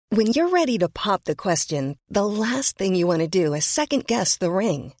When you're ready to pop the question, the last thing you want to do is second-guess the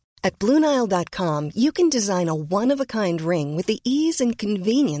ring. At BlueNile.com, you can design a one-of-a-kind ring with the ease and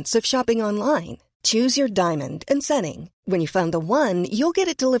convenience of shopping online. Choose your diamond and setting. When you find the one, you'll get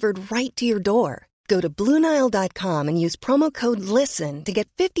it delivered right to your door. Go to BlueNile.com and use promo code LISTEN to get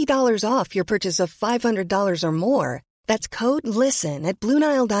 $50 off your purchase of $500 or more. That's code LISTEN at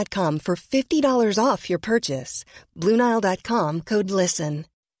BlueNile.com for $50 off your purchase. BlueNile.com, code LISTEN.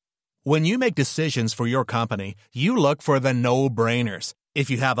 When you make decisions for your company, you look for the no-brainers.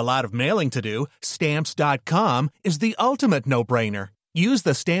 If you have a lot of mailing to do, Stamps.com is the ultimate no-brainer. Use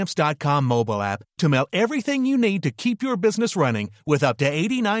the Stamps.com mobile app to mail everything you need to keep your business running with up to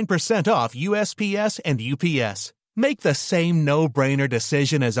 89% off USPS and UPS. Make the same no-brainer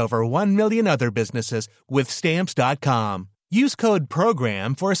decision as over 1 million other businesses with Stamps.com. Use code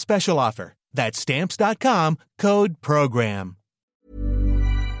PROGRAM for a special offer. That's Stamps.com, code PROGRAM.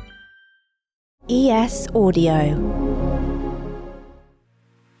 ES Audio.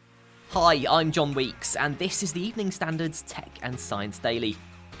 Hi, I'm John Weeks, and this is the Evening Standard's Tech and Science Daily.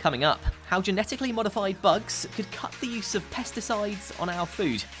 Coming up, how genetically modified bugs could cut the use of pesticides on our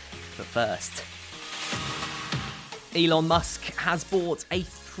food. But first, Elon Musk has bought a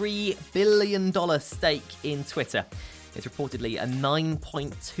 $3 billion stake in Twitter. It's reportedly a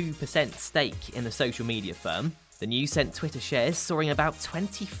 9.2% stake in the social media firm. The news sent Twitter shares soaring about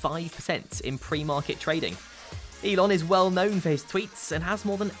 25% in pre-market trading. Elon is well known for his tweets and has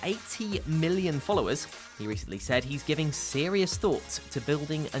more than 80 million followers. He recently said he's giving serious thought to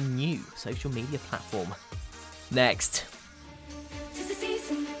building a new social media platform. Next.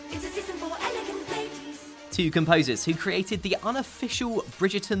 Two composers who created the unofficial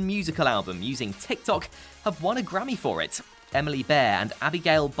Bridgerton musical album using TikTok have won a Grammy for it. Emily Bear and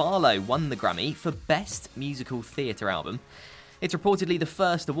Abigail Barlow won the Grammy for Best Musical Theatre Album. It's reportedly the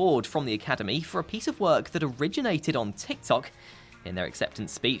first award from the Academy for a piece of work that originated on TikTok. In their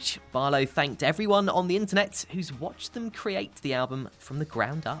acceptance speech, Barlow thanked everyone on the internet who's watched them create the album from the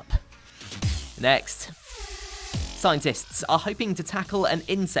ground up. Next. Scientists are hoping to tackle an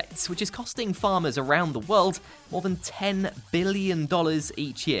insect which is costing farmers around the world more than $10 billion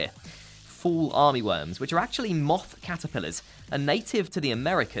each year. Fall armyworms, which are actually moth caterpillars, are native to the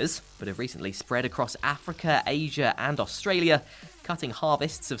Americas, but have recently spread across Africa, Asia and Australia, cutting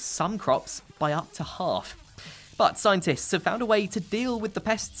harvests of some crops by up to half. But scientists have found a way to deal with the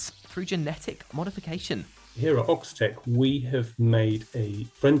pests through genetic modification. Here at Oxtec, we have made a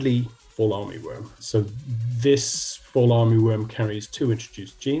friendly fall armyworm. So this fall armyworm carries two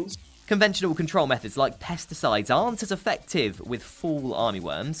introduced genes. Conventional control methods like pesticides aren't as effective with fall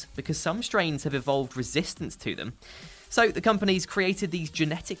armyworms because some strains have evolved resistance to them. So the company's created these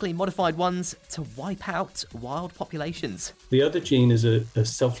genetically modified ones to wipe out wild populations. The other gene is a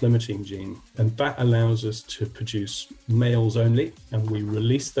self-limiting gene, and that allows us to produce males only, and we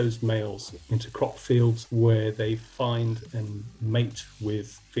release those males into crop fields where they find and mate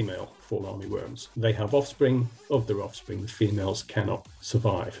with female fall armyworms. They have offspring. Of their offspring, the females cannot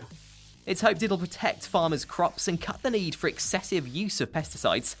survive. It's hoped it'll protect farmers' crops and cut the need for excessive use of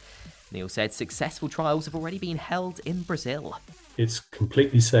pesticides. Neil said successful trials have already been held in Brazil. It's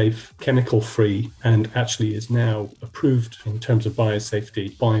completely safe, chemical-free, and actually is now approved in terms of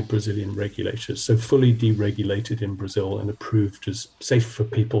biosafety by Brazilian regulators. So fully deregulated in Brazil and approved as safe for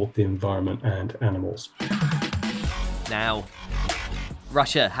people, the environment, and animals. Now,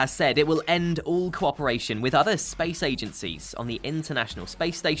 Russia has said it will end all cooperation with other space agencies on the International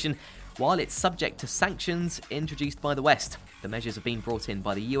Space Station while it's subject to sanctions introduced by the West. The measures have been brought in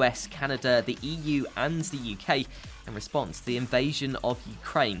by the US, Canada, the EU and the UK in response to the invasion of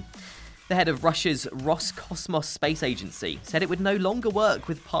Ukraine. The head of Russia's Roscosmos Space Agency said it would no longer work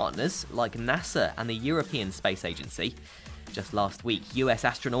with partners like NASA and the European Space Agency. Just last week, US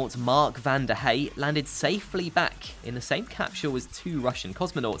astronaut Mark Vande Hey landed safely back in the same capsule as two Russian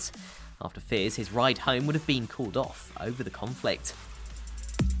cosmonauts, after fears his ride home would have been called off over the conflict.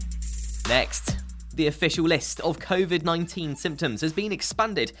 Next, the official list of COVID-19 symptoms has been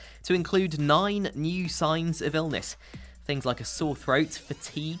expanded to include 9 new signs of illness. Things like a sore throat,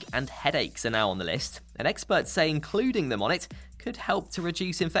 fatigue and headaches are now on the list, and experts say including them on it could help to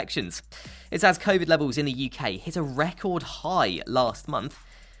reduce infections. It's as COVID levels in the UK hit a record high last month.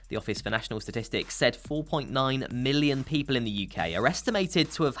 The Office for National Statistics said 4.9 million people in the UK are estimated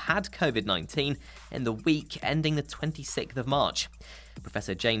to have had COVID-19 in the week ending the 26th of March.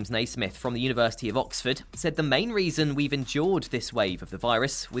 Professor James Naismith from the University of Oxford said the main reason we've endured this wave of the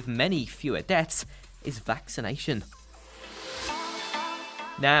virus with many fewer deaths is vaccination.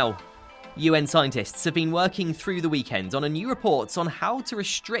 Now, UN scientists have been working through the weekend on a new report on how to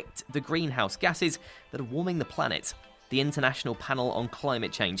restrict the greenhouse gases that are warming the planet. The International Panel on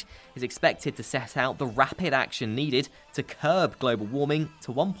Climate Change is expected to set out the rapid action needed to curb global warming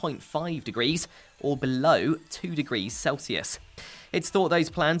to 1.5 degrees or below 2 degrees Celsius. It's thought those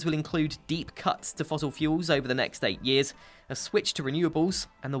plans will include deep cuts to fossil fuels over the next 8 years, a switch to renewables,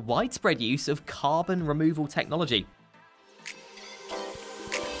 and the widespread use of carbon removal technology.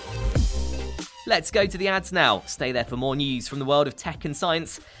 Let's go to the ads now. Stay there for more news from the world of tech and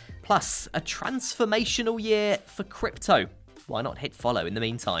science, plus a transformational year for crypto. Why not hit follow in the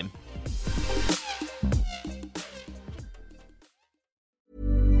meantime?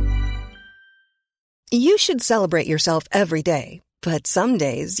 You should celebrate yourself every day, but some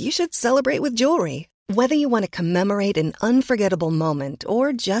days you should celebrate with jewelry. Whether you want to commemorate an unforgettable moment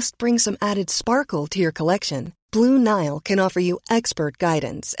or just bring some added sparkle to your collection, Blue Nile can offer you expert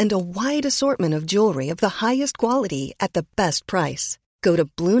guidance and a wide assortment of jewelry of the highest quality at the best price. Go to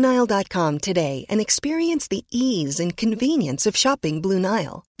BlueNile.com today and experience the ease and convenience of shopping Blue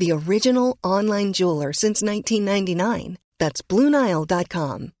Nile, the original online jeweler since 1999. That's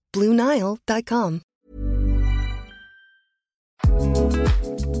BlueNile.com. BlueNile.com.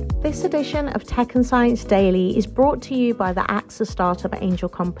 This edition of Tech and Science Daily is brought to you by the AXA Startup Angel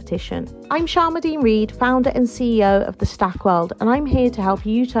Competition. I'm Sharmadean Reid, founder and CEO of The Stack World, and I'm here to help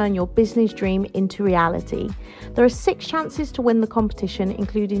you turn your business dream into reality. There are 6 chances to win the competition,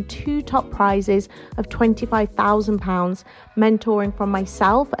 including 2 top prizes of £25,000, mentoring from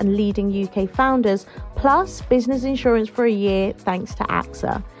myself and leading UK founders, plus business insurance for a year thanks to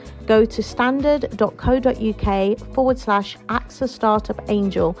AXA. Go to standard.co.uk/AXA Startup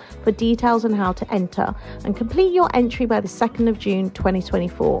Angel for details on how to enter and complete your entry by the 2nd of June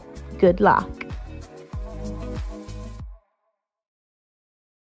 2024. Good luck.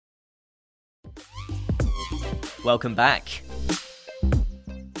 Welcome back.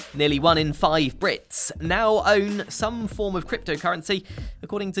 Nearly 1 in 5 Brits now own some form of cryptocurrency,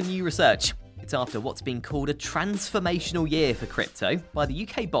 according to new research. It's after what's been called a transformational year for crypto by the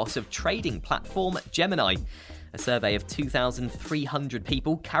UK boss of trading platform Gemini. A survey of 2,300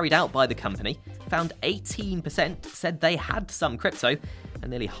 people carried out by the company found 18% said they had some crypto, and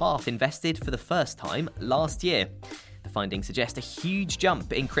nearly half invested for the first time last year. The findings suggest a huge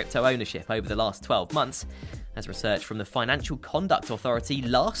jump in crypto ownership over the last 12 months, as research from the Financial Conduct Authority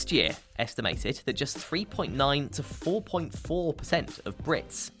last year estimated that just 3.9 to 4.4% of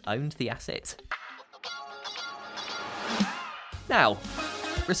Brits owned the asset. Now,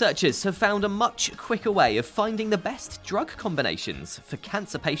 researchers have found a much quicker way of finding the best drug combinations for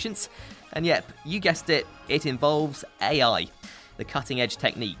cancer patients, and yep, you guessed it, it involves AI. The cutting-edge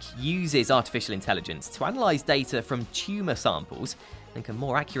technique uses artificial intelligence to analyse data from tumour samples and can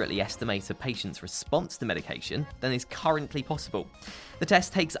more accurately estimate a patient's response to medication than is currently possible. The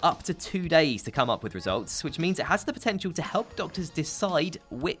test takes up to 2 days to come up with results, which means it has the potential to help doctors decide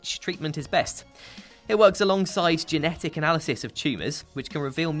which treatment is best. It works alongside genetic analysis of tumours, which can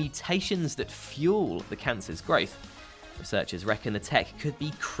reveal mutations that fuel the cancer's growth. Researchers reckon the tech could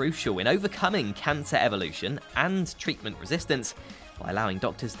be crucial in overcoming cancer evolution and treatment resistance by allowing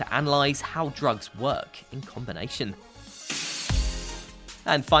doctors to analyse how drugs work in combination.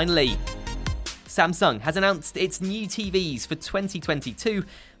 And finally, Samsung has announced its new TVs for 2022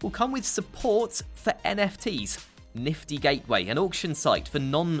 will come with support for NFTs. Nifty Gateway, an auction site for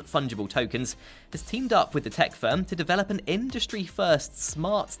non-fungible tokens, has teamed up with the tech firm to develop an industry-first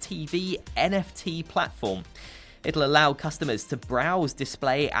smart TV NFT platform. It'll allow customers to browse,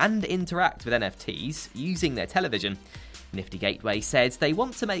 display and interact with NFTs using their television. Nifty Gateway says they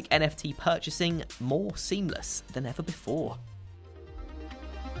want to make NFT purchasing more seamless than ever before.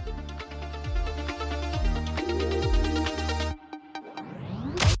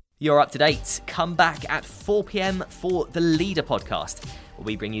 You're up to date. Come back at 4 p.m. for The Leader podcast, where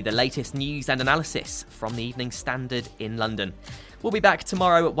we bring you the latest news and analysis from the Evening Standard in London. We'll be back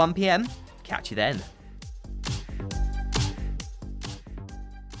tomorrow at 1 p.m. Catch you then.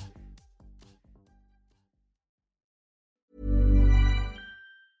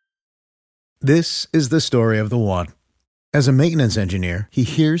 This is the story of the one. As a maintenance engineer, he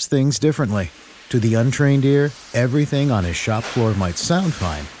hears things differently. To the untrained ear, everything on his shop floor might sound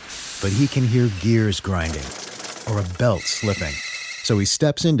fine, but he can hear gears grinding or a belt slipping. So he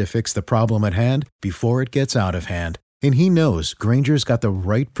steps in to fix the problem at hand before it gets out of hand. And he knows Grainger's got the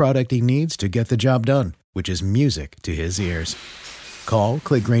right product he needs to get the job done, which is music to his ears. Call,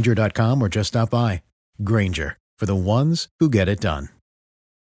 click Grainger.com, or just stop by. Grainger, for the ones who get it done.